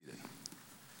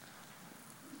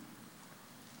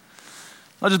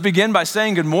I'll just begin by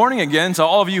saying good morning again to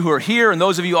all of you who are here and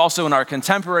those of you also in our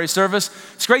contemporary service.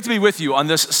 It's great to be with you on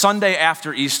this Sunday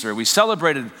after Easter. We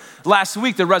celebrated last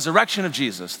week the resurrection of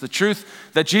Jesus, the truth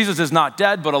that Jesus is not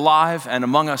dead but alive and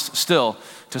among us still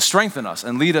to strengthen us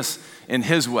and lead us in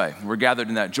his way. We're gathered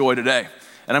in that joy today.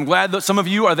 And I'm glad that some of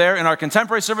you are there in our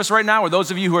contemporary service right now, or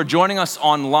those of you who are joining us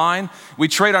online. We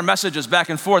trade our messages back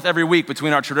and forth every week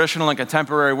between our traditional and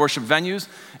contemporary worship venues.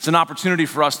 It's an opportunity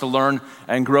for us to learn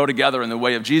and grow together in the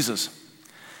way of Jesus.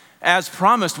 As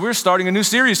promised, we're starting a new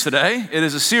series today. It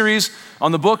is a series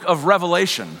on the book of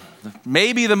Revelation,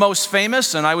 maybe the most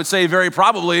famous, and I would say very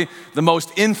probably the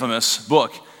most infamous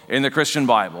book in the Christian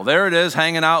Bible. There it is,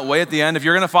 hanging out way at the end. If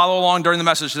you're going to follow along during the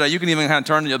message today, you can even kind of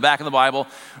turn to the back of the Bible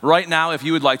right now if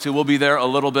you would like to. We'll be there a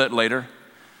little bit later.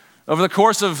 Over the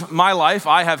course of my life,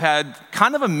 I have had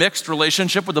kind of a mixed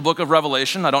relationship with the book of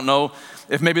Revelation. I don't know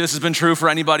if maybe this has been true for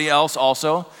anybody else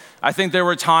also. I think there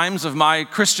were times of my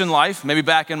Christian life, maybe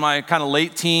back in my kind of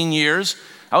late teen years,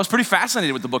 I was pretty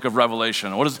fascinated with the book of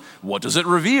Revelation. What does it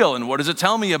reveal, and what does it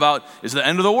tell me about, is the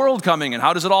end of the world coming, and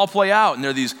how does it all play out? And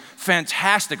there are these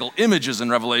fantastical images in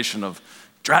Revelation of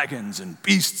dragons and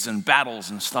beasts and battles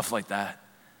and stuff like that.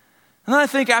 And then I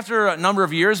think after a number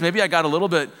of years, maybe I got a little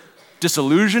bit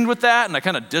disillusioned with that, and I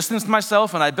kind of distanced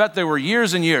myself, and I bet there were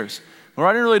years and years where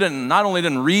I not only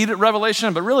didn't read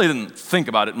Revelation, but really didn't think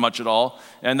about it much at all,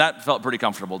 and that felt pretty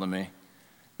comfortable to me.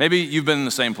 Maybe you've been in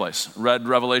the same place, read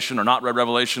Revelation or not read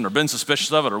Revelation, or been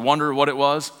suspicious of it or wonder what it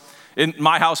was. In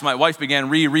my house, my wife began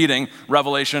rereading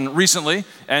Revelation recently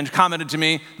and commented to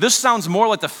me, "This sounds more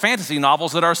like the fantasy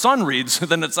novels that our son reads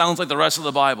than it sounds like the rest of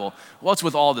the Bible. What's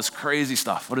with all this crazy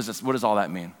stuff? What does all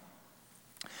that mean?"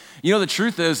 You know, the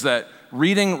truth is that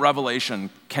reading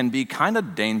Revelation can be kind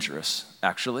of dangerous,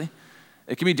 actually.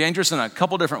 It can be dangerous in a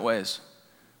couple different ways.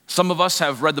 Some of us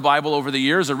have read the Bible over the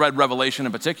years, or read Revelation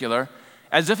in particular,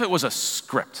 as if it was a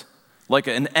script, like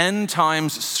an end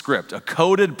times script, a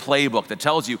coded playbook that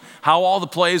tells you how all the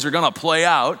plays are gonna play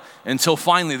out until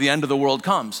finally the end of the world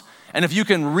comes. And if you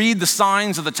can read the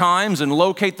signs of the times and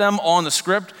locate them on the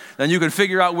script, then you can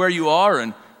figure out where you are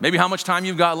and maybe how much time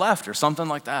you've got left or something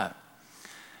like that.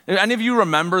 Any of you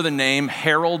remember the name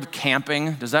Harold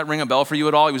Camping? Does that ring a bell for you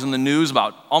at all? He was in the news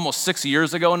about almost 6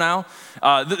 years ago now.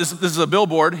 This is a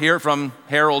billboard here from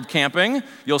Harold Camping.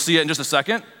 You'll see it in just a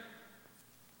second.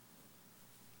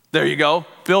 There you go,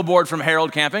 billboard from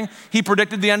Harold Camping. He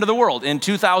predicted the end of the world in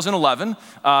 2011.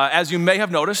 As you may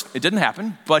have noticed, it didn't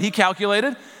happen, but he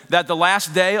calculated that the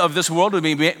last day of this world would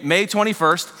be May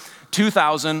 21st,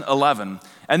 2011.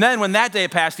 And then when that day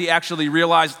passed, he actually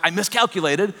realized, I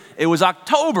miscalculated. It was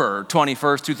October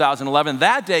 21st, 2011.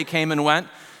 That day came and went.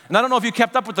 And I don't know if you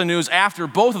kept up with the news after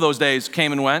both of those days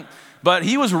came and went, but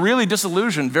he was really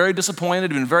disillusioned, very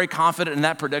disappointed, and very confident in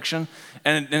that prediction,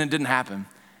 and it didn't happen.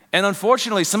 And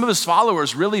unfortunately, some of his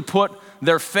followers really put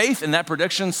their faith in that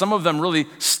prediction. Some of them really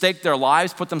staked their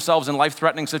lives, put themselves in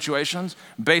life-threatening situations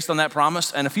based on that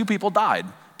promise. And a few people died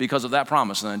because of that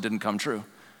promise, and it didn't come true.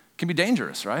 It can be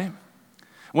dangerous, right?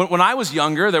 When I was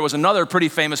younger, there was another pretty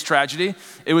famous tragedy.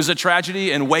 It was a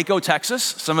tragedy in Waco, Texas.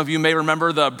 Some of you may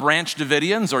remember the Branch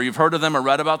Davidians, or you've heard of them or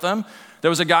read about them. There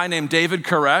was a guy named David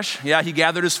Koresh. Yeah, he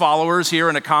gathered his followers here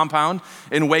in a compound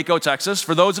in Waco, Texas.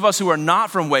 For those of us who are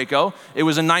not from Waco, it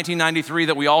was in 1993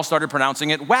 that we all started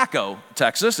pronouncing it Wacko,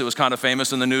 Texas. It was kind of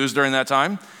famous in the news during that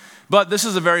time. But this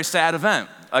is a very sad event.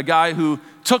 A guy who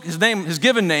took his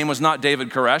given name was not David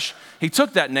Koresh. He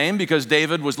took that name because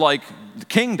David was like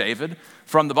King David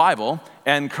from the Bible,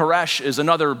 and Koresh is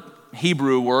another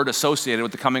Hebrew word associated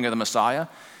with the coming of the Messiah.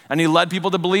 And he led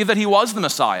people to believe that he was the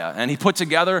Messiah. And he put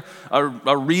together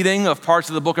a reading of parts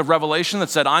of the book of Revelation that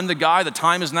said, I'm the guy, the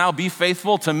time is now, be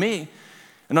faithful to me.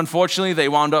 And unfortunately, they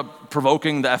wound up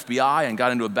provoking the FBI and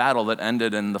got into a battle that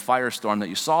ended in the firestorm that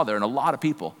you saw there. And a lot of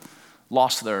people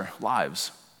lost their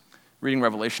lives. Reading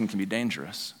Revelation can be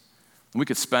dangerous. We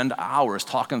could spend hours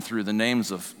talking through the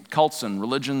names of cults and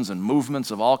religions and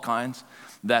movements of all kinds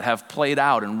that have played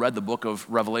out and read the book of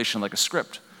Revelation like a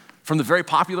script. From the very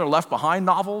popular Left Behind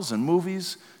novels and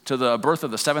movies to the birth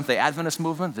of the Seventh-day Adventist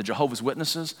movement, the Jehovah's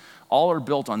Witnesses, all are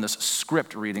built on this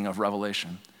script reading of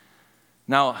Revelation.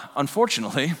 Now,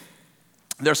 unfortunately,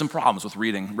 there are some problems with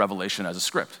reading Revelation as a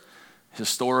script.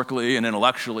 Historically and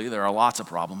intellectually, there are lots of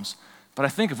problems. But I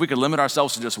think if we could limit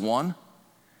ourselves to just one,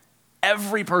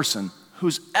 every person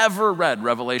who's ever read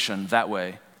Revelation that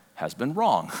way has been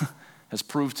wrong, has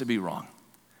proved to be wrong.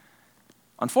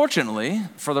 Unfortunately,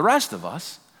 for the rest of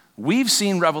us, we've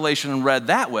seen Revelation read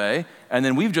that way, and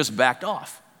then we've just backed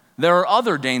off. There are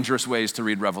other dangerous ways to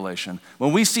read Revelation.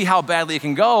 When we see how badly it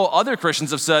can go, other Christians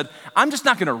have said, I'm just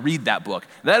not going to read that book.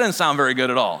 That doesn't sound very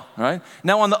good at all, right?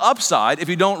 Now, on the upside, if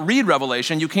you don't read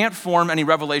Revelation, you can't form any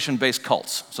Revelation-based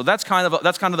cults. So that's kind of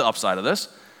the upside of this.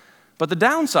 But the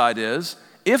downside is,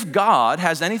 if God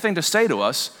has anything to say to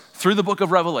us through the book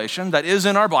of Revelation that is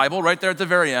in our Bible right there at the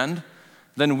very end,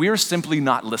 then we're simply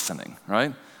not listening,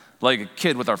 right? Like a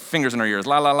kid with our fingers in our ears,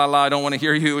 la, la, la, la, I don't want to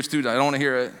hear you, it's too, I don't want to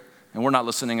hear it, and we're not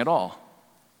listening at all.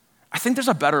 I think there's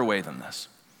a better way than this.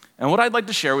 And what I'd like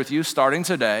to share with you starting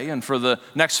today and for the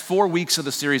next 4 weeks of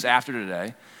the series after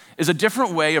today is a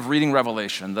different way of reading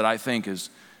Revelation that I think is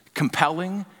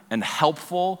compelling and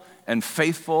helpful and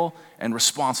faithful and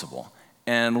responsible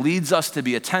and leads us to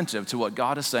be attentive to what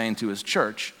God is saying to his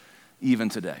church even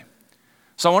today.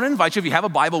 So I want to invite you, if you have a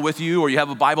Bible with you or you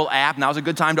have a Bible app, now's a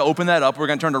good time to open that up. We're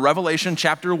going to turn to Revelation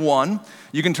chapter 1.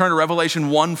 You can turn to Revelation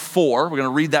 1:4. We're going to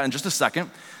read that in just a second.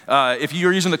 If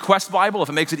you're using the Quest Bible, if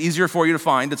it makes it easier for you to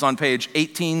find, it's on page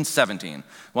 1817,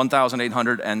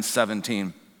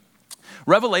 1817.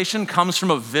 Revelation comes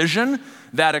from a vision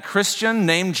that a Christian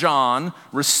named John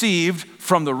received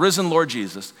from the risen Lord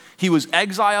Jesus. He was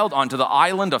exiled onto the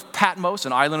island of Patmos,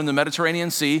 an island in the Mediterranean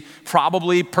Sea,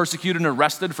 probably persecuted and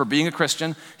arrested for being a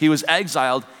Christian. He was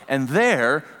exiled, and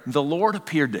there the Lord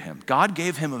appeared to him. God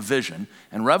gave him a vision,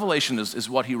 and Revelation is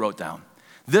what he wrote down.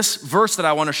 This verse that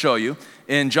I want to show you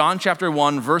in John chapter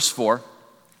 1, verse 4,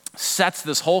 sets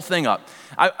this whole thing up.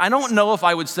 I don't know if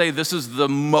I would say this is the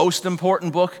most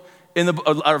important book in the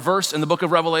verse in the book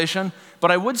of Revelation,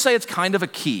 but I would say it's kind of a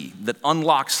key that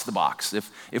unlocks the box.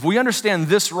 If we understand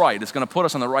this right, it's going to put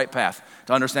us on the right path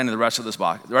to understanding the rest of this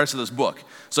book.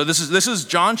 So this is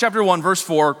John chapter 1, verse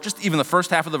 4, just even the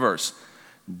first half of the verse.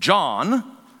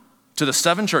 John to the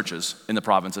 7 churches in the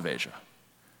province of Asia.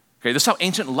 Okay, this is how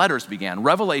ancient letters began.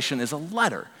 Revelation is a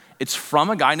letter. It's from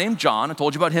a guy named John, I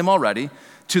told you about him already,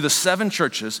 to the 7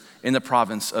 churches in the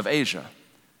province of Asia.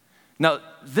 Now,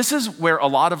 this is where a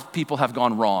lot of people have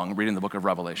gone wrong reading the book of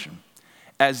Revelation.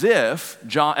 As if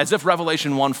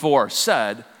Revelation 1:4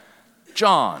 said,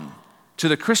 John, to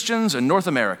the Christians in North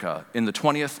America in the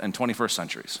 20th and 21st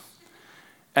centuries.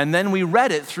 And then we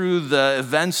read it through the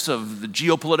events of the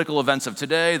geopolitical events of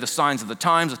today, the signs of the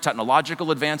times, the technological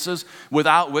advances,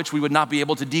 without which we would not be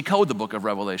able to decode the book of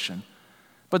Revelation.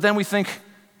 But then we think,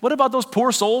 what about those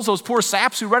poor souls, those poor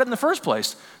saps who read it in the first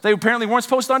place? They apparently weren't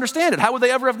supposed to understand it. How would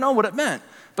they ever have known what it meant?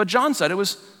 But John said it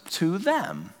was to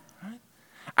them. Right?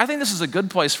 I think this is a good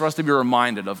place for us to be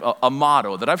reminded of a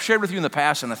motto that I've shared with you in the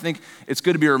past, and I think it's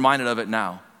good to be reminded of it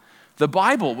now. The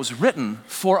Bible was written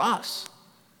for us,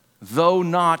 though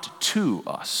not to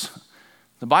us.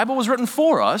 The Bible was written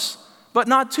for us, but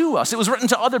not to us. It was written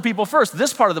to other people first.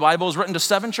 This part of the Bible was written to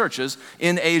 7 churches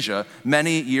in Asia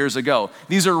many years ago.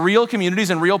 These are real communities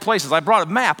and real places. I brought a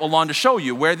map along to show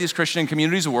you where these Christian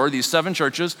communities were, these 7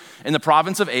 churches in the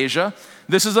province of Asia.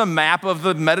 This is a map of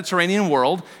the Mediterranean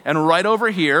world, and right over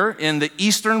here in the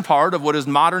eastern part of what is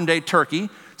modern-day Turkey,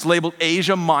 it's labeled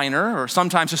Asia Minor, or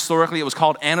sometimes historically it was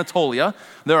called Anatolia.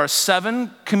 There are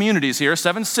 7 communities here,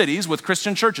 7 cities with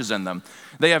Christian churches in them.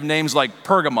 They have names like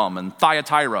Pergamum and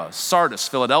Thyatira, Sardis,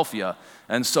 Philadelphia,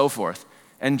 and so forth.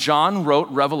 And John wrote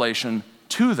Revelation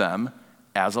to them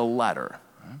as a letter.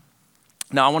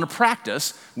 Now I want to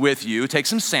practice with you, take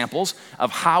some samples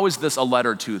of how is this a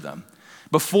letter to them.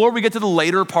 Before we get to the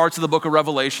later parts of the book of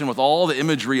Revelation with all the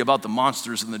imagery about the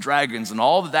monsters and the dragons and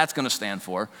all that that's going to stand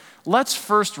for, let's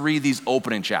first read these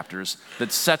opening chapters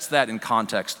that sets that in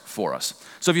context for us.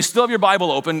 So if you still have your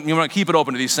Bible open, you want to keep it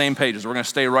open to these same pages. We're going to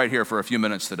stay right here for a few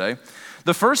minutes today.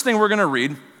 The first thing we're going to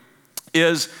read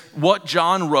is what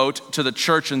John wrote to the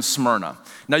church in Smyrna.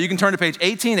 Now you can turn to page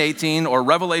 1818 or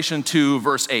Revelation 2,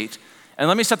 verse 8. And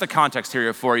let me set the context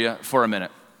here for you for a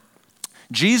minute.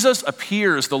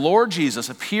 the Lord Jesus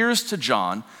appears to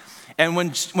John, and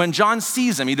when John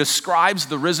sees him, he describes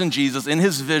the risen Jesus in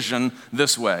his vision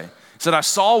this way. He said, I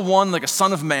saw one like a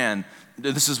son of man.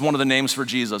 This is one of the names for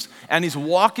Jesus. And he's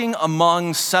walking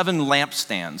among 7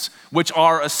 lampstands, which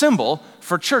are a symbol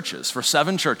for churches, for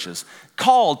 7 churches,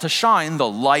 called to shine the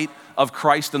light of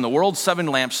Christ in the world, 7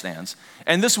 lampstands.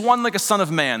 And this one like a son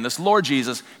of man, this Lord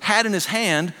Jesus, had in his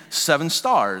hand 7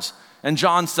 stars. And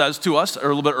John says to us a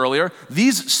little bit earlier,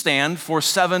 these stand for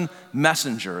 7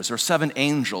 messengers or 7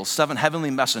 angels, 7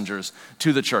 heavenly messengers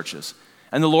to the churches.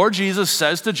 And the Lord Jesus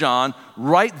says to John,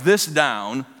 write this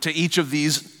down to each of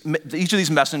these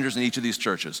messengers in each of these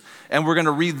churches. And we're going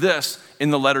to read this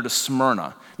in the letter to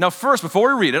Smyrna. Now first,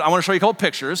 before we read it, I want to show you a couple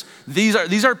pictures.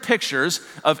 These are pictures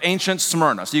of ancient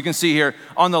Smyrna. So you can see here,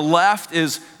 on the left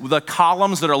is the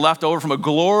columns that are left over from a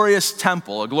glorious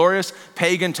temple, a glorious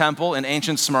pagan temple in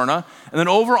ancient Smyrna. And then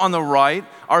over on the right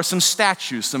are some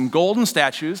statues, some golden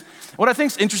statues. What I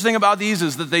think is interesting about these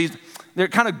is that they're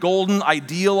kind of golden,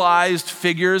 idealized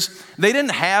figures. They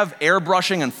didn't have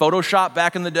airbrushing and Photoshop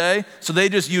back in the day, so they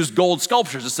just used gold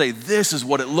sculptures to say, this is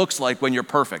what it looks like when you're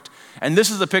perfect. And this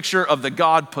is a picture of the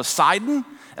god Poseidon,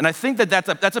 and I think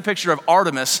that's a picture of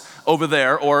Artemis over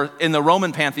there, or in the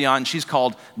Roman pantheon, she's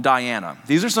called Diana.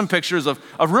 These are some pictures of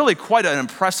really quite an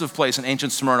impressive place in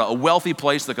ancient Smyrna, a wealthy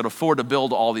place that could afford to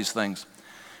build all these things.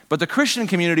 But the Christian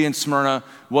community in Smyrna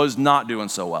was not doing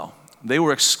so well. They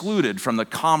were excluded from the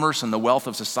commerce and the wealth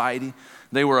of society.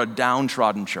 They were a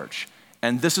downtrodden church.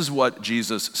 And this is what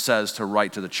Jesus says to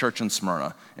write to the church in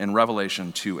Smyrna in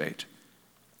Revelation 2:8.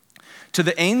 To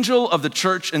the angel of the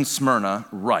church in Smyrna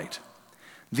write,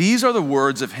 these are the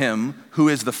words of him who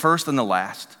is the first and the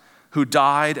last, who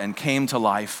died and came to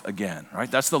life again,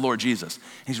 right? That's the Lord Jesus.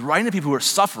 He's writing to people who are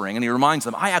suffering, and he reminds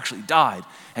them, I actually died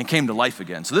and came to life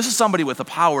again. So this is somebody with the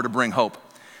power to bring hope.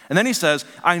 And then he says,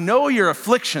 I know your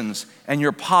afflictions and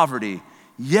your poverty,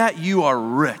 yet you are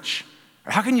rich.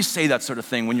 How can you say that sort of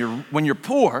thing when you're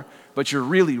poor, but you're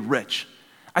really rich?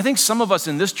 I think some of us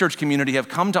in this church community have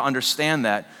come to understand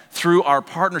that through our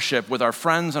partnership with our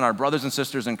friends and our brothers and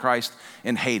sisters in Christ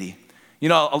in Haiti. You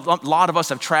know, a lot of us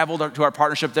have traveled to our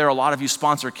partnership there. A lot of you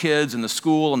sponsor kids in the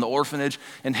school and the orphanage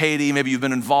in Haiti. Maybe you've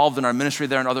been involved in our ministry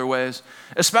there in other ways.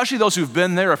 Especially those who've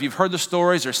been there, if you've heard the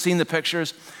stories or seen the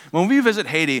pictures. When we visit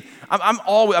Haiti,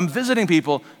 I'm visiting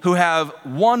people who have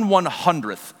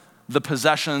 1/100th the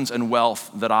possessions and wealth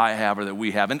that I have or that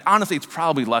we have. And honestly, it's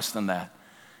probably less than that.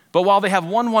 But while they have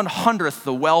 1/100th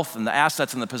the wealth and the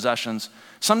assets and the possessions,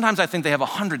 sometimes I think they have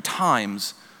 100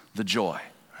 times the joy.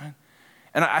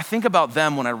 And I think about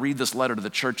them when I read this letter to the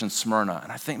church in Smyrna,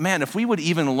 and I think, man, if we would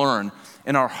even learn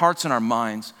in our hearts and our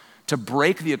minds to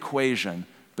break the equation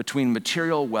between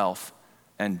material wealth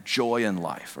and joy in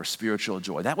life, or spiritual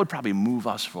joy, that would probably move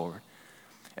us forward.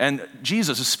 And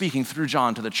Jesus is speaking through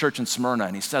John to the church in Smyrna,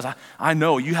 and he says, I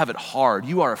know you have it hard,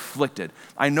 you are afflicted.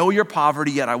 I know your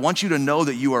poverty, yet I want you to know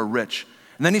that you are rich.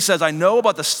 And then he says, I know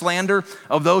about the slander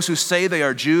of those who say they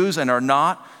are Jews and are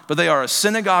not, but they are a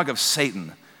synagogue of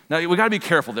Satan. Now, we got to be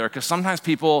careful there, because sometimes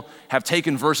people have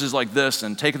taken verses like this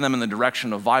and taken them in the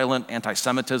direction of violent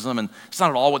anti-Semitism, and it's not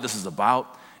at all what this is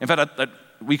about. In fact,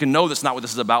 we can know that's not what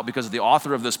this is about because the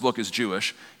author of this book is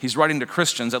Jewish. He's writing to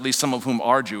Christians, at least some of whom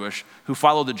are Jewish, who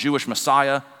follow the Jewish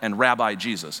Messiah and Rabbi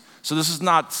Jesus. So this is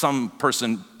not some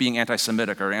person being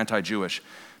anti-Semitic or anti-Jewish,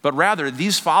 but rather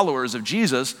these followers of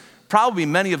Jesus, probably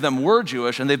many of them were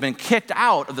Jewish, and they've been kicked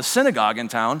out of the synagogue in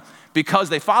town because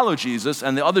they follow Jesus,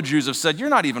 and the other Jews have said, you're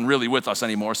not even really with us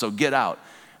anymore, so get out.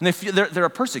 And they're a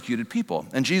persecuted people.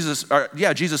 And Jesus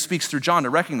speaks through John to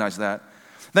recognize that.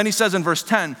 Then he says in verse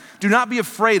 10, do not be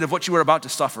afraid of what you are about to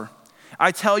suffer.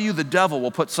 I tell you, the devil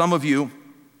will put some of you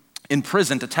in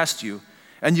prison to test you,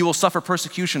 and you will suffer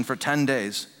persecution for 10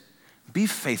 days. Be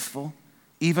faithful,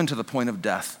 even to the point of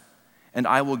death, and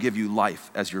I will give you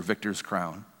life as your victor's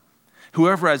crown.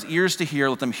 Whoever has ears to hear,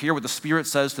 let them hear what the Spirit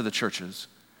says to the churches.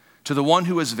 To the one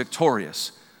who is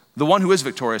victorious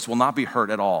will not be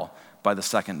hurt at all by the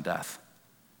second death.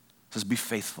 It says, be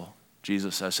faithful,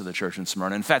 Jesus says to the church in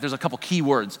Smyrna. In fact, there's a couple key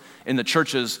words in the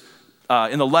churches,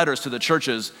 in the letters to the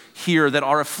churches here that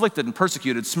are afflicted and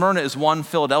persecuted. Smyrna is one,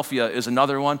 Philadelphia is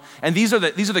another one. And these are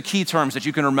the key terms that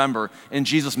you can remember in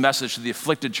Jesus' message to the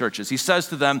afflicted churches. He says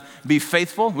to them, be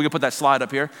faithful. We can put that slide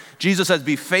up here. Jesus says,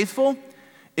 be faithful,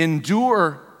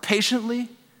 endure patiently,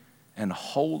 and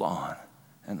hold on.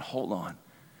 And hold on.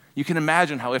 You can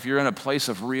imagine how if you're in a place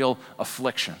of real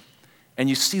affliction and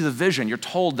you see the vision, you're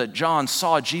told that John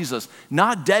saw Jesus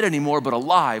not dead anymore, but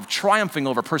alive, triumphing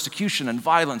over persecution and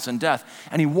violence and death,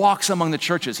 and he walks among the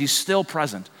churches. He's still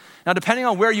present. Now, depending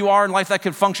on where you are in life, that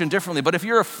can function differently, but if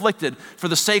you're afflicted for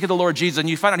the sake of the Lord Jesus and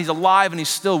you find out he's alive and he's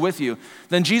still with you,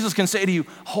 then Jesus can say to you,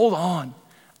 hold on.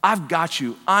 I've got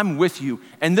you, I'm with you,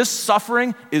 and this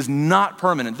suffering is not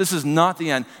permanent. This is not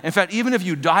the end. In fact, even if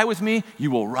you die with me,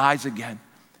 you will rise again.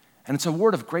 And it's a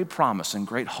word of great promise and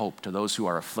great hope to those who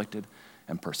are afflicted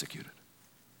and persecuted.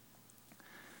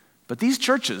 But these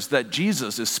churches that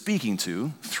Jesus is speaking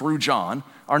to through John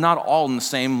are not all in the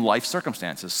same life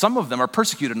circumstances. Some of them are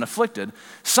persecuted and afflicted.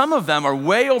 Some of them are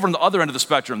way over on the other end of the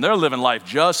spectrum. They're living life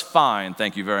just fine,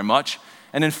 thank you very much.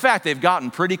 And in fact, they've gotten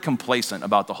pretty complacent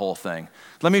about the whole thing.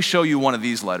 Let me show you one of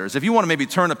these letters. If you want to maybe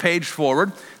turn a page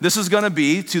forward, this is going to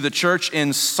be to the church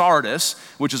in Sardis,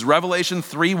 which is Revelation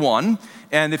 3:1.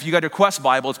 And if you got your Quest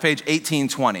Bible, it's page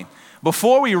 1820.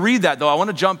 Before we read that, though, I want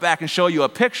to jump back and show you a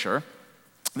picture.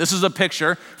 This is a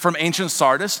picture from ancient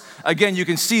Sardis. Again, you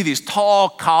can see these tall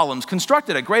columns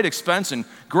constructed at great expense and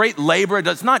great labor.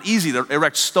 It's not easy to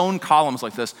erect stone columns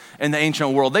like this in the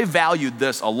ancient world. They valued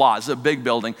this a lot. This is a big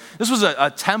building. This was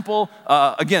a temple,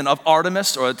 again, of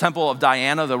Artemis, or a temple of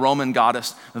Diana, the Roman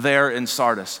goddess, there in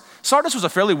Sardis. Sardis was a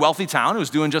fairly wealthy town. It was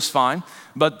doing just fine.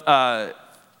 But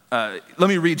let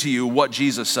me read to you what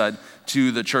Jesus said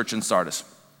to the church in Sardis.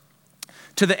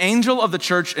 To the angel of the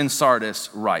church in Sardis,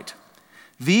 write,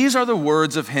 these are the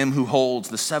words of him who holds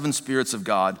the 7 spirits of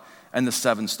God and the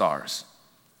 7 stars.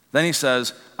 Then he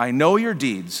says, I know your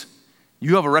deeds.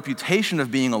 You have a reputation of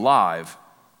being alive,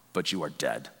 but you are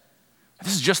dead.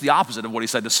 This is just the opposite of what he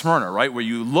said to Smyrna, right? Where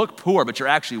you look poor, but you're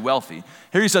actually wealthy.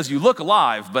 Here he says, you look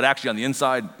alive, but actually on the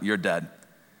inside, you're dead.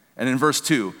 And in verse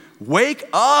 2, wake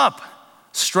up,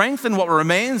 strengthen what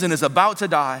remains and is about to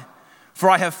die. For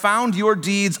I have found your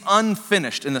deeds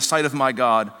unfinished in the sight of my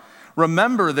God.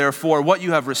 Remember, therefore, what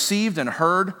you have received and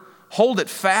heard, hold it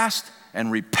fast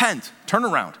and repent, turn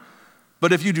around.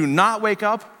 But if you do not wake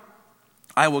up,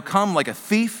 I will come like a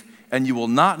thief, and you will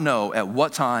not know at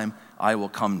what time I will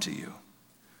come to you.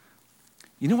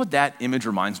 You know what that image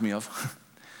reminds me of?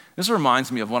 This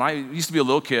reminds me of when I used to be a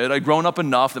little kid. I'd grown up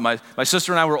enough that my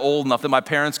sister and I were old enough that my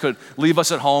parents could leave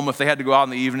us at home if they had to go out in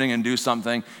the evening and do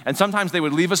something. And sometimes they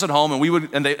would leave us at home,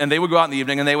 and they would go out in the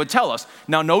evening, and they would tell us,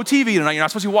 now, no TV tonight. You're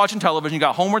not supposed to be watching television. You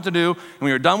got homework to do. And when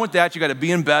you're done with that, you got to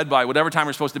be in bed by whatever time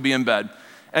you're supposed to be in bed.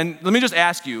 And let me just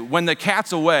ask you, when the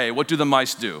cat's away, what do the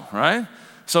mice do, right?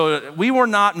 So we were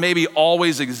not maybe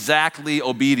always exactly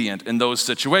obedient in those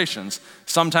situations.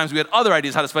 Sometimes we had other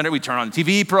ideas how to spend it. We turn on the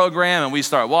TV program and we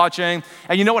start watching.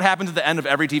 And you know what happens at the end of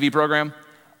every TV program?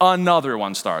 Another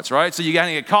one starts, right? So you kind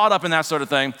of get caught up in that sort of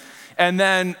thing. And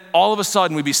then all of a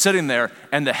sudden we'd be sitting there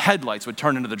and the headlights would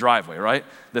turn into the driveway, right?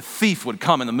 The thief would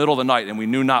come in the middle of the night and we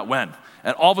knew not when.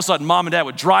 And all of a sudden, mom and dad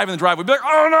would drive in the driveway. We'd be like,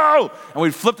 oh no! And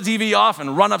we'd flip the TV off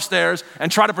and run upstairs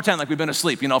and try to pretend like we've been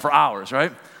asleep, for hours,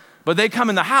 right? But they'd come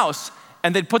in the house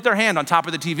and they'd put their hand on top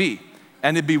of the TV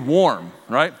and it'd be warm,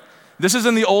 right? This is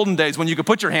in the olden days when you could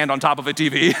put your hand on top of a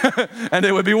TV and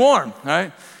it would be warm,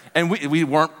 right? And we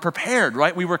weren't prepared,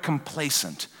 right? We were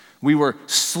complacent. We were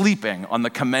sleeping on the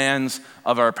commands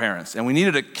of our parents. And we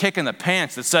needed a kick in the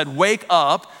pants that said, wake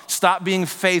up, stop being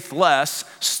faithless,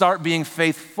 start being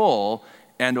faithful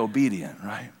and obedient,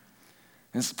 right?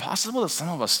 And it's possible that some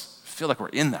of us feel like we're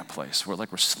in that place. We're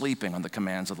sleeping on the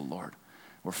commands of the Lord.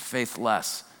 We're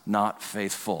faithless, not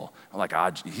faithful. We're like,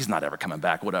 he's not ever coming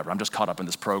back, whatever. I'm just caught up in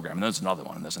this program. And there's another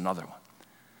one, and there's another one.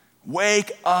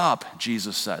 Wake up,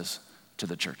 Jesus says to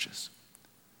the churches.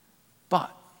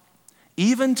 But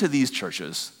even to these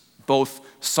churches, both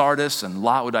Sardis and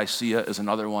Laodicea is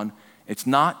another one, it's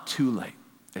not too late.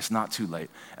 It's not too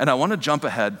late. And I want to jump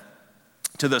ahead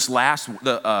to this last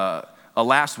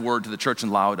word to the church in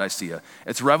Laodicea.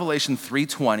 It's Revelation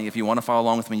 3:20. If you want to follow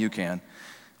along with me, you can.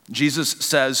 Jesus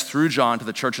says through John to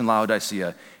the church in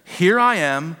Laodicea, here I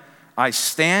am, I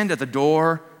stand at the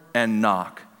door and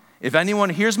knock. If anyone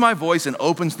hears my voice and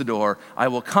opens the door, I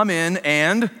will come in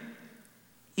and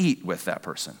eat with that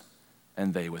person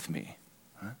and they with me.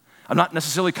 I'm not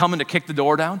necessarily coming to kick the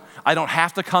door down. I don't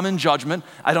have to come in judgment.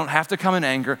 I don't have to come in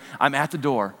anger. I'm at the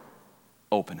door.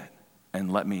 Open it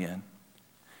and let me in.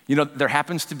 There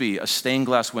happens to be a stained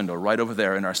glass window right over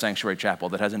there in our sanctuary chapel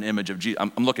that has an image of Jesus.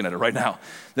 I'm looking at it right now.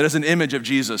 That has an image of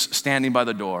Jesus standing by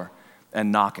the door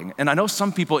and knocking. And I know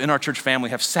some people in our church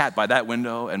family have sat by that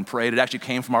window and prayed. It actually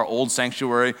came from our old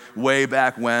sanctuary way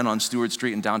back when on Stewart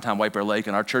Street in downtown White Bear Lake.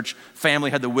 And our church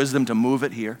family had the wisdom to move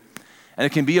it here. And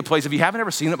it can be a place, if you haven't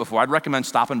ever seen it before, I'd recommend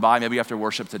stopping by maybe after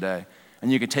worship today.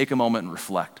 And you can take a moment and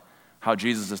reflect how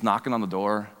Jesus is knocking on the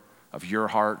door of your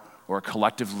heart, or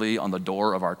collectively on the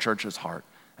door of our church's heart,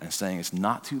 and saying it's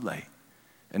not too late.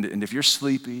 And if you're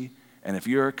sleepy, and if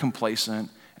you're complacent,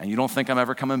 and you don't think I'm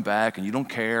ever coming back, and you don't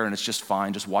care, and it's just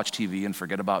fine, just watch TV and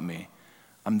forget about me,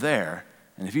 I'm there,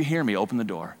 and if you hear me, open the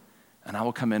door, and I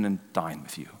will come in and dine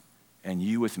with you, and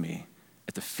you with me,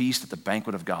 at the feast, at the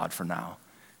banquet of God for now,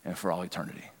 and for all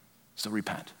eternity. So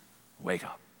repent, wake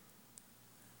up.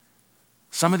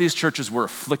 Some of these churches were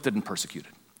afflicted and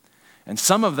persecuted. And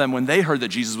some of them, when they heard that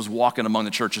Jesus was walking among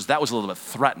the churches, that was a little bit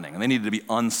threatening, and they needed to be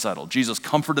unsettled. Jesus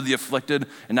comforted the afflicted,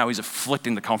 and now he's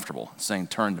afflicting the comfortable, saying,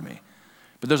 turn to me.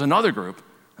 But there's another group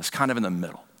that's kind of in the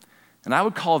middle. And I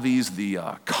would call these the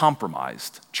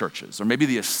compromised churches, or maybe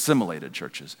the assimilated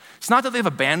churches. It's not that they've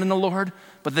abandoned the Lord,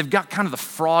 but they've got kind of the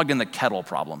frog in the kettle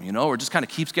problem, where it just kind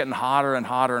of keeps getting hotter and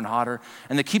hotter and hotter,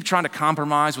 and they keep trying to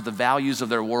compromise with the values of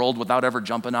their world without ever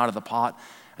jumping out of the pot,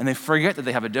 and they forget that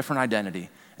they have a different identity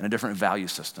and a different value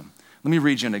system. Let me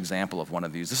read you an example of one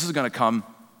of these. This is going to come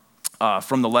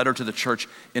from the letter to the church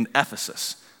in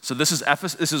Ephesus. So this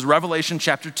is Revelation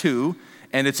chapter 2,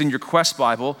 and it's in your Quest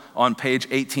Bible on page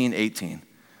 1818.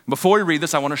 Before we read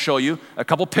this, I want to show you a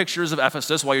couple pictures of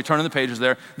Ephesus while you're turning the pages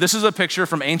there. This is a picture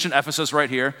from ancient Ephesus right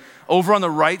here. Over on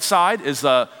the right side is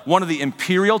one of the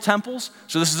imperial temples.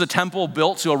 So this is a temple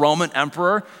built to a Roman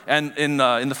emperor. And in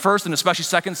the first and especially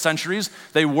second centuries,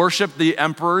 they worshiped the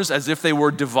emperors as if they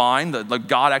were divine. The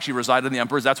God actually resided in the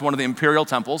emperors. That's one of the imperial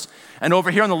temples. And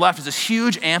over here on the left is this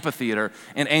huge amphitheater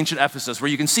in ancient Ephesus where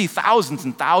you can see thousands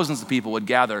and thousands of people would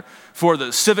gather for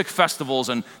the civic festivals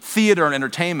and theater and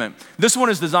entertainment. This one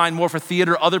is designed more for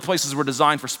theater. Other places were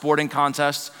designed for sporting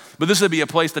contests. But this would be a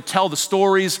place to tell the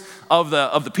stories of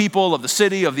the people, of the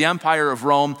city, of the empire of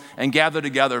Rome, and gather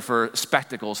together for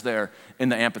spectacles there in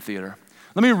the amphitheater.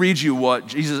 Let me read you what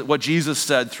Jesus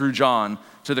said through John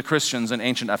to the Christians in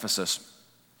ancient Ephesus.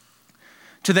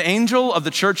 To the angel of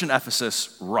the church in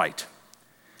Ephesus, write,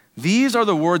 these are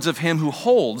the words of him who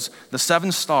holds the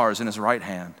 7 stars in his right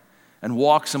hand and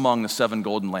walks among the 7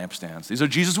 golden lampstands. These are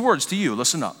Jesus' words to you.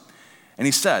 Listen up. And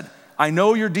he said, I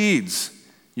know your deeds,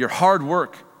 your hard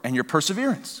work, and your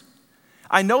perseverance.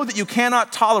 I know that you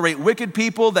cannot tolerate wicked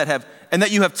people and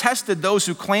that you have tested those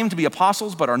who claim to be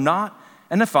apostles but are not,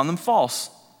 and have found them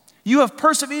false. You have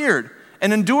persevered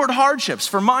and endured hardships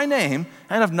for my name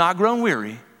and have not grown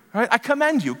weary. All right? I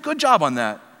commend you. Good job on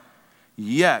that.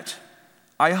 Yet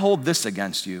I hold this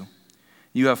against you.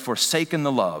 You have forsaken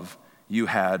the love you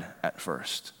had at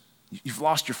first. You've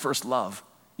lost your first love.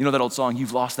 You know that old song,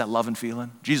 you've lost that love and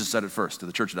feeling? Jesus said it first to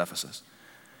the church at Ephesus.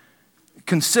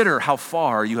 Consider how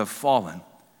far you have fallen.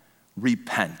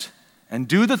 Repent and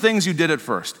do the things you did at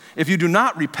first. If you do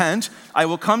not repent, I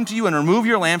will come to you and remove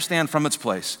your lampstand from its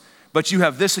place. But you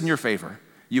have this in your favor.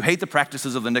 You hate the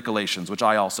practices of the Nicolaitans, which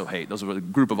I also hate. Those were a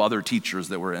group of other teachers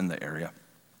that were in the area.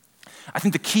 I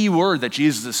think the key word that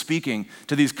Jesus is speaking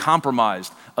to these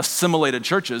compromised, assimilated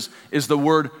churches is the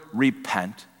word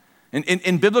repent.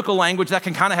 In biblical language, that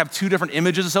can kind of have 2 different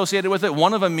images associated with it.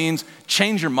 One of them means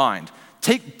change your mind.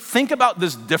 Think about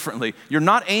this differently. You're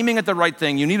not aiming at the right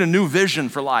thing. You need a new vision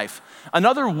for life.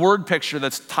 Another word picture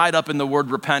that's tied up in the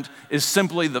word repent is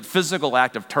simply the physical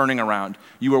act of turning around.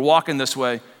 You were walking this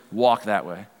way, walk that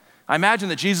way. I imagine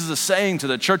that Jesus is saying to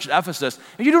the church at Ephesus,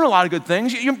 you're doing a lot of good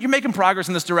things. You're making progress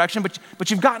in this direction, but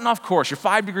you've gotten off course. You're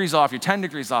 5 degrees off. You're 10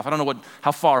 degrees off. I don't know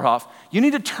how far off. You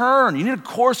need to turn. You need a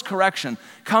course correction.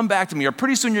 Come back to me, or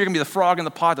pretty soon you're going to be the frog in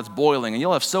the pot that's boiling, and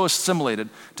you'll have so assimilated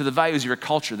to the values of your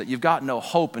culture that you've got no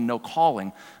hope and no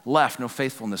calling left, no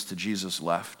faithfulness to Jesus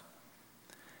left.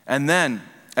 And then,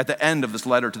 at the end of this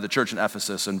letter to the church in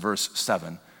Ephesus in verse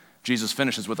 7, Jesus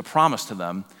finishes with a promise to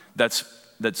them that's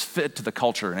fit to the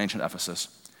culture in ancient Ephesus.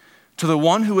 To the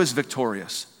one who is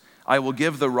victorious, I will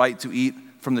give the right to eat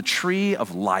from the tree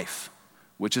of life,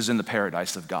 which is in the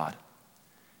paradise of God.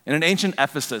 And in ancient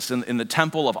Ephesus, in the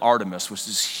temple of Artemis, which is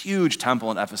this huge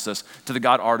temple in Ephesus, to the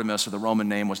god Artemis, or the Roman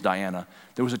name was Diana,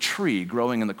 there was a tree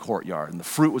growing in the courtyard, and the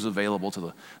fruit was available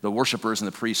to the worshipers and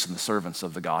the priests and the servants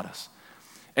of the goddess.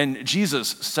 And Jesus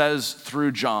says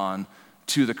through John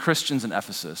to the Christians in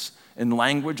Ephesus, in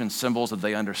language and symbols that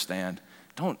they understand,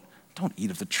 don't eat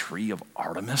of the tree of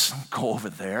Artemis. Go over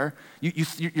there.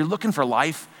 You're looking for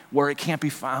life where it can't be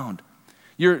found.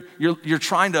 You're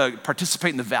trying to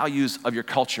participate in the values of your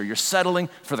culture. You're settling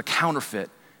for the counterfeit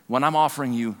when I'm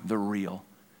offering you the real.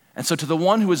 And so to the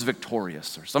one who is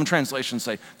victorious, or some translations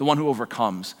say the one who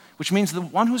overcomes, which means the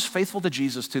one who's faithful to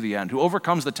Jesus to the end, who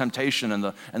overcomes the temptation and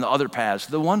the other paths,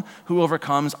 the one who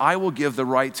overcomes, I will give the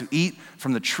right to eat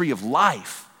from the tree of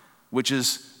life, which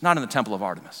is not in the temple of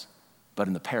Artemis, but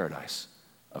in the paradise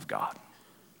of God.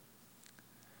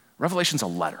 Revelation's a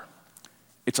letter.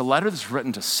 It's a letter that's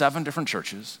written to 7 different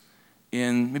churches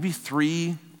in maybe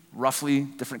 3 roughly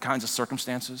different kinds of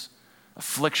circumstances,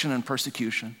 affliction and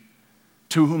persecution,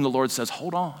 to whom the Lord says,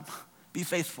 hold on, be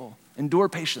faithful, endure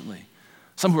patiently.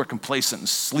 Some who are complacent and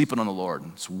sleeping on the Lord,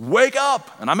 and say, wake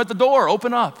up, and I'm at the door,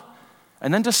 open up.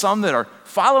 And then to some that are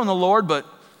following the Lord, but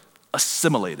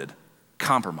assimilated,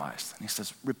 compromised. And he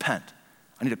says, repent.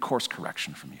 I need a course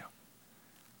correction from you.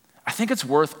 I think it's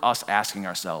worth us asking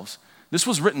ourselves, This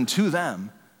was written to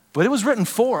them, but it was written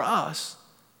for us.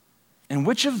 And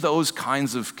which of those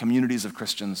kinds of communities of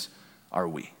Christians are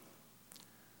we?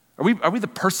 Are we the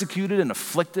persecuted and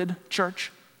afflicted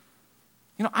church?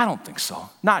 I don't think so.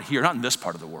 Not here, not in this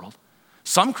part of the world.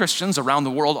 Some Christians around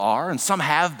the world are, and some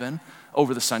have been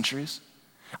over the centuries.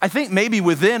 I think maybe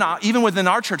even within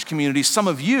our church community, some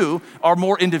of you are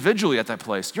more individually at that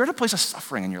place. You're at a place of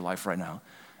suffering in your life right now.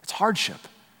 It's hardship.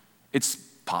 It's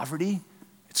poverty.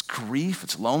 It's grief.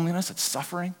 It's loneliness. It's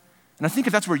suffering. And I think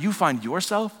if that's where you find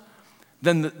yourself,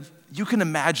 then you can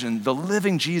imagine the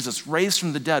living Jesus raised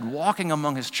from the dead, walking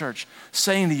among his church,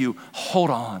 saying to you, hold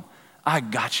on, I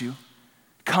got you.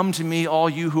 Come to me, all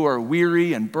you who are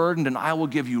weary and burdened, and I will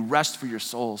give you rest for your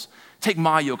souls. Take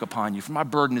my yoke upon you, for my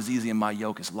burden is easy and my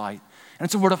yoke is light. And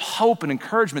it's a word of hope and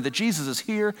encouragement that Jesus is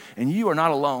here and you are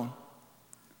not alone.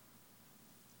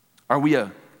 Are we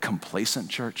a complacent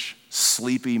church,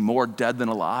 sleepy, more dead than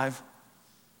alive?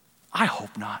 I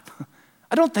hope not.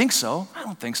 I don't think so.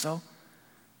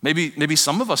 Maybe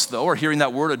some of us, though, are hearing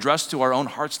that word addressed to our own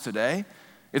hearts today.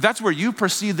 If that's where you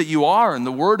perceive that you are, and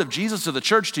the word of Jesus to the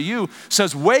church to you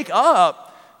says, wake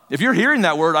up. If you're hearing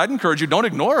that word, I'd encourage you, don't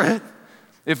ignore it.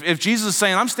 If Jesus is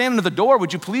saying, I'm standing at the door,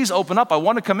 would you please open up? I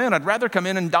want to come in. I'd rather come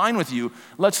in and dine with you.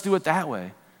 Let's do it that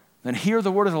way. Then hear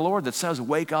the word of the Lord that says,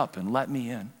 wake up and let me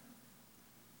in.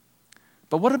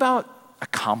 But what about a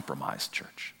compromised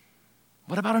church?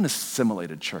 What about an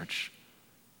assimilated church?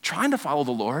 Trying to follow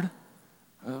the Lord,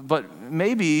 but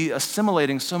maybe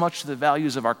assimilating so much to the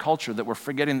values of our culture that we're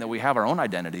forgetting that we have our own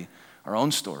identity, our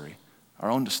own story, our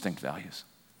own distinct values.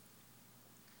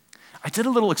 I did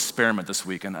a little experiment this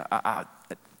week, and I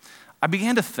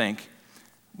began to think.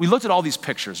 We looked at all these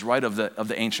pictures, right, of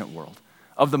the ancient world,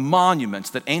 of the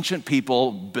monuments that ancient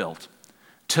people built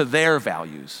to their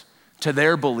values, to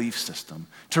their belief system,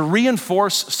 to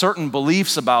reinforce certain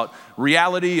beliefs about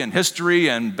reality and history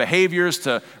and behaviors,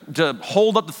 to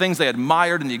hold up the things they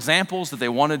admired and the examples that they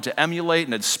wanted to emulate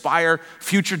and inspire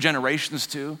future generations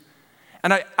to.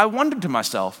 And I wondered to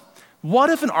myself,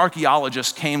 what if an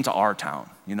archaeologist came to our town?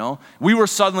 We were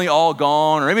suddenly all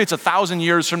gone, or maybe it's 1,000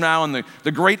 years from now and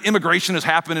the great immigration has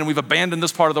happened and we've abandoned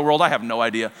this part of the world. I have no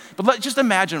idea. But just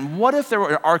imagine, what if there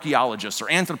were archaeologists or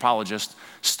anthropologists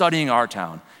studying our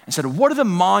town and said, what are the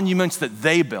monuments that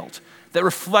they built that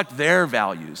reflect their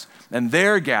values and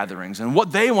their gatherings and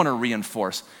what they want to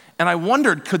reinforce? And I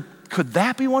wondered, could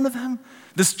that be one of them?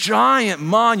 This giant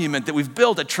monument that we've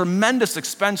built at tremendous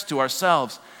expense to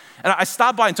ourselves. And I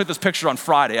stopped by and took this picture on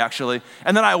Friday, actually.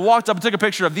 And then I walked up and took a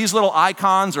picture of these little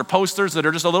icons or posters that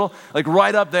are just a little, like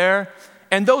right up there.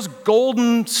 And those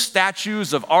golden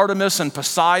statues of Artemis and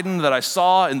Poseidon that I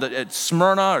saw at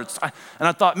Smyrna. And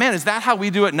I thought, man, is that how we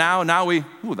do it now?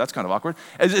 That's kind of awkward.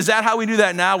 Is that how we do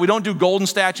that now? We don't do golden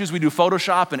statues, we do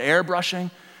Photoshop and airbrushing.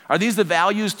 Are these the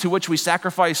values to which we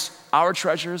sacrifice our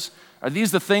treasures? Are these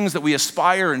the things that we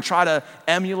aspire and try to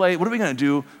emulate? What are we going to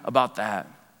do about that?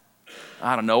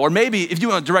 I don't know. Or maybe if you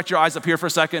want to direct your eyes up here for a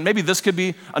second, maybe this could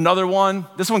be another one.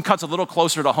 This one cuts a little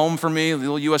closer to home for me, the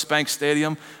little US Bank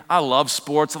Stadium. I love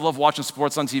sports. I love watching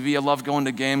sports on TV. I love going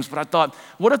to games. But I thought,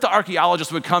 what if the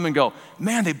archaeologists would come and go,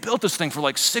 man, they built this thing for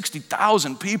like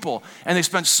 60,000 people and they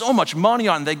spent so much money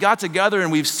on it. They got together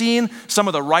and we've seen some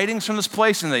of the writings from this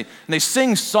place and they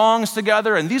sing songs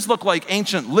together and these look like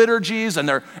ancient liturgies and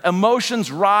their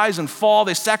emotions rise and fall.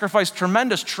 They sacrifice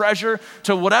tremendous treasure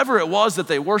to whatever it was that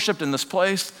they worshiped in this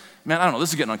place. Man, I don't know, this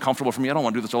is getting uncomfortable for me. I don't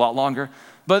want to do this a lot longer.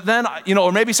 But then,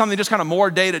 or maybe something just kind of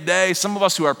more day to day. Some of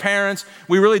us who are parents,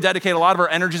 we really dedicate a lot of our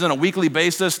energies on a weekly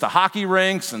basis to hockey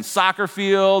rinks and soccer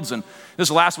fields. And this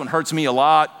last one hurts me a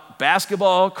lot.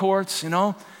 Basketball courts, And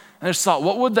I just thought,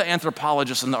 what would the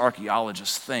anthropologists and the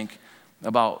archaeologists think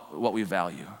about what we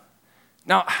value?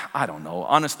 Now, I don't know,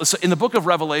 honestly. So in the book of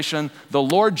Revelation, the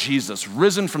Lord Jesus,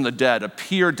 risen from the dead,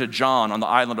 appeared to John on the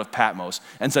island of Patmos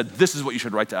and said, this is what you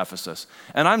should write to Ephesus.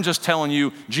 And I'm just telling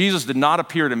you, Jesus did not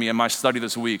appear to me in my study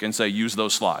this week and say, use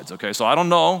those slides, okay? So I don't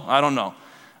know.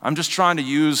 I'm just trying to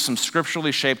use some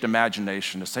scripturally shaped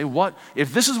imagination to say,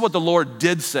 if this is what the Lord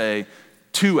did say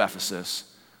to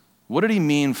Ephesus, what did he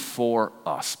mean for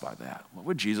us by that? What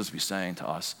would Jesus be saying to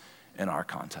us in our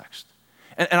context?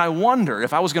 And I wonder,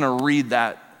 if I was going to read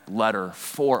that letter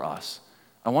for us,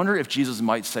 I wonder if Jesus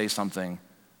might say something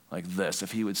like this,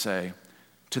 if he would say,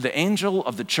 to the angel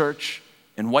of the church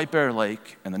in White Bear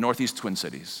Lake and the Northeast Twin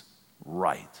Cities,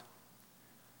 write,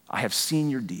 I have seen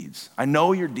your deeds. I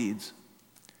know your deeds.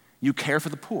 You care for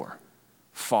the poor,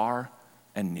 far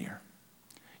and near.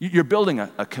 You're building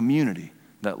a community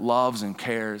that loves and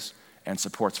cares and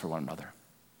supports for one another.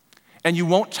 And you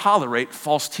won't tolerate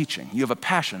false teaching. You have a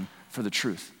passion for the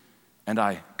truth. and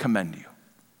I commend you.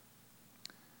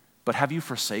 But have you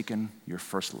forsaken your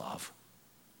first love?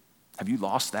 Have you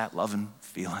lost that love and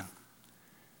feeling?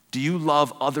 Do you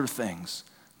love other things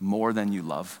more than you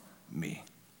love me?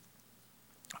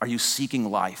 Are you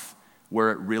seeking life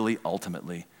where it really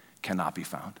ultimately cannot be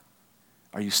found?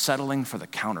 Are you settling for the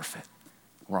counterfeit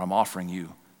where I'm offering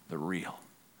you the real?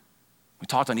 We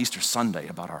talked on Easter Sunday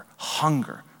about our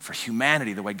hunger for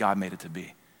humanity the way God made it to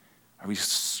be. Are we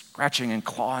scratching and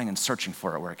clawing and searching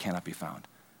for it where it cannot be found?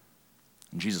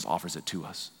 And Jesus offers it to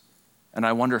us. And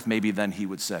I wonder if maybe then he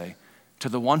would say, to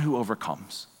the one who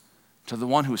overcomes, to the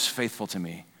one who is faithful to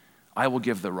me, I will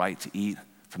give the right to eat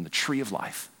from the tree of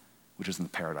life, which is in the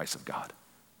paradise of God.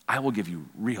 I will give you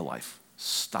real life.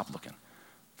 Stop looking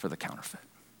for the counterfeit.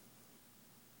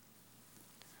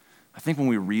 I think when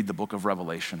we read the book of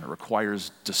Revelation, it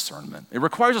requires discernment. It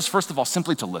requires us, first of all,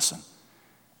 simply to listen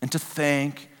and to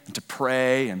think and to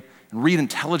pray and read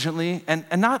intelligently. And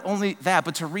not only that,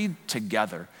 but to read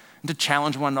together and to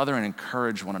challenge one another and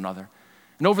encourage one another.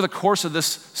 And over the course of this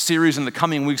series in the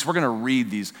coming weeks, we're going to read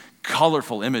these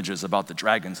colorful images about the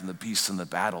dragons and the beasts and the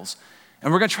battles.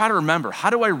 And we're going to try to remember, how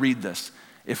do I read this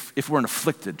if we're an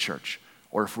afflicted church,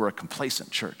 or if we're a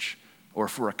complacent church, or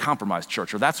if we're a compromised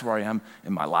church, or that's where I am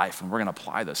in my life, and we're going to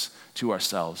apply this to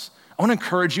ourselves. I want to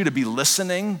encourage you to be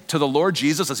listening to the Lord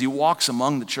Jesus as he walks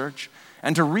among the church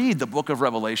and to read the book of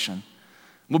Revelation.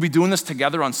 We'll be doing this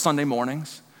together on Sunday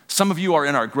mornings. Some of you are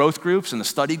in our growth groups, and the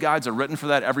study guides are written for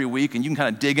that every week, and you can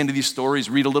kind of dig into these stories,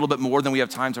 read a little bit more than we have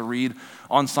time to read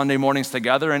on Sunday mornings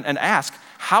together, and ask,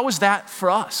 how is that for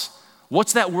us?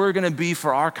 What's that word going to be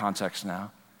for our context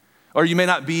now? Or you may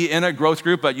not be in a growth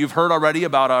group, but you've heard already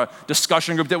about a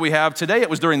discussion group that we have today. It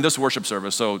was during this worship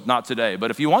service, so not today.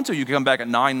 But if you want to, you can come back at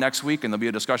 9 next week, and there'll be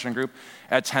a discussion group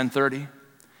at 10:30.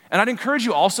 And I'd encourage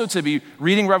you also to be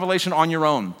reading Revelation on your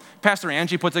own. Pastor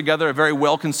Angie put together a very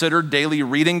well-considered daily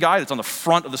reading guide. It's on the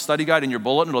front of the study guide in your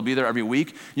bulletin. It'll be there every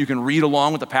week. You can read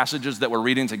along with the passages that we're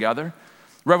reading together.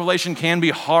 Revelation can be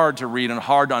hard to read and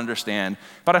hard to understand,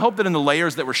 but I hope that in the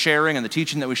layers that we're sharing and the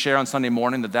teaching that we share on Sunday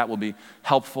morning, that will be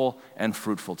helpful and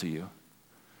fruitful to you.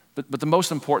 But the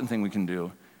most important thing we can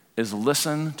do is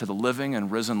listen to the living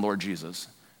and risen Lord Jesus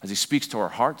as he speaks to our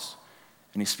hearts,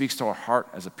 and he speaks to our heart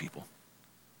as a people.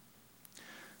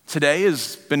 Today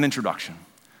has been an introduction.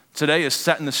 Today is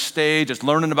setting the stage, it's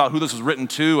learning about who this was written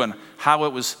to and how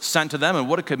it was sent to them and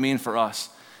what it could mean for us.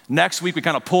 Next week, we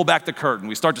kind of pull back the curtain.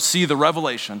 We start to see the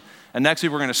revelation. And next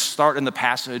week, we're going to start in the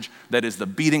passage that is the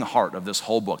beating heart of this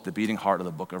whole book, the beating heart of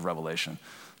the book of Revelation.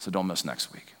 So don't miss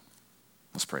next week.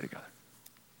 Let's pray together.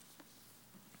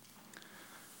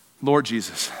 Lord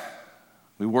Jesus,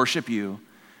 we worship you.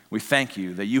 We thank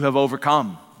you that you have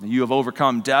overcome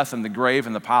death and the grave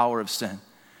and the power of sin,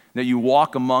 that you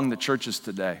walk among the churches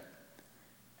today.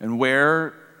 And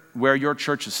where your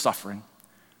church is suffering,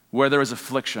 where there is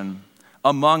affliction,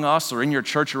 among us or in your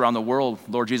church around the world,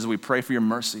 Lord Jesus, we pray for your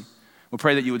mercy. We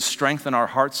pray that you would strengthen our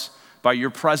hearts by your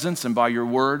presence and by your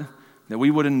word, that we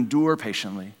would endure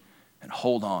patiently and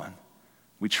hold on.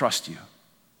 We trust you.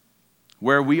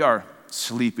 Where we are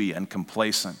sleepy and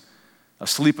complacent,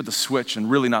 asleep at the switch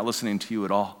and really not listening to you at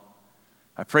all,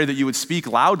 I pray that you would speak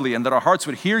loudly and that our hearts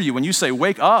would hear you when you say,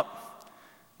 wake up.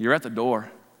 You're at the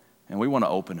door and we want to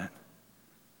open it.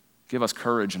 Give us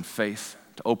courage and faith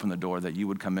to open the door that you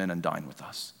would come in and dine with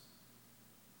us.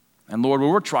 And Lord, where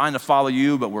we're trying to follow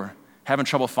you, but we're having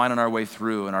trouble finding our way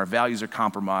through and our values are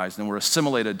compromised and we're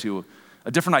assimilated to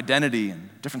a different identity and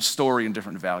a different story and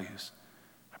different values,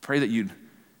 I pray that you'd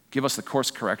give us the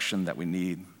course correction that we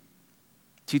need.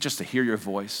 Teach us to hear your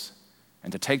voice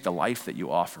and to take the life that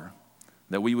you offer,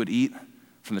 that we would eat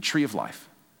from the tree of life,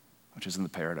 which is in the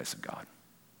paradise of God.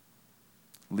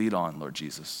 Lead on, Lord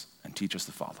Jesus, and teach us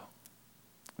to follow.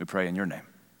 We pray in your name.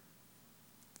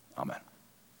 Amen.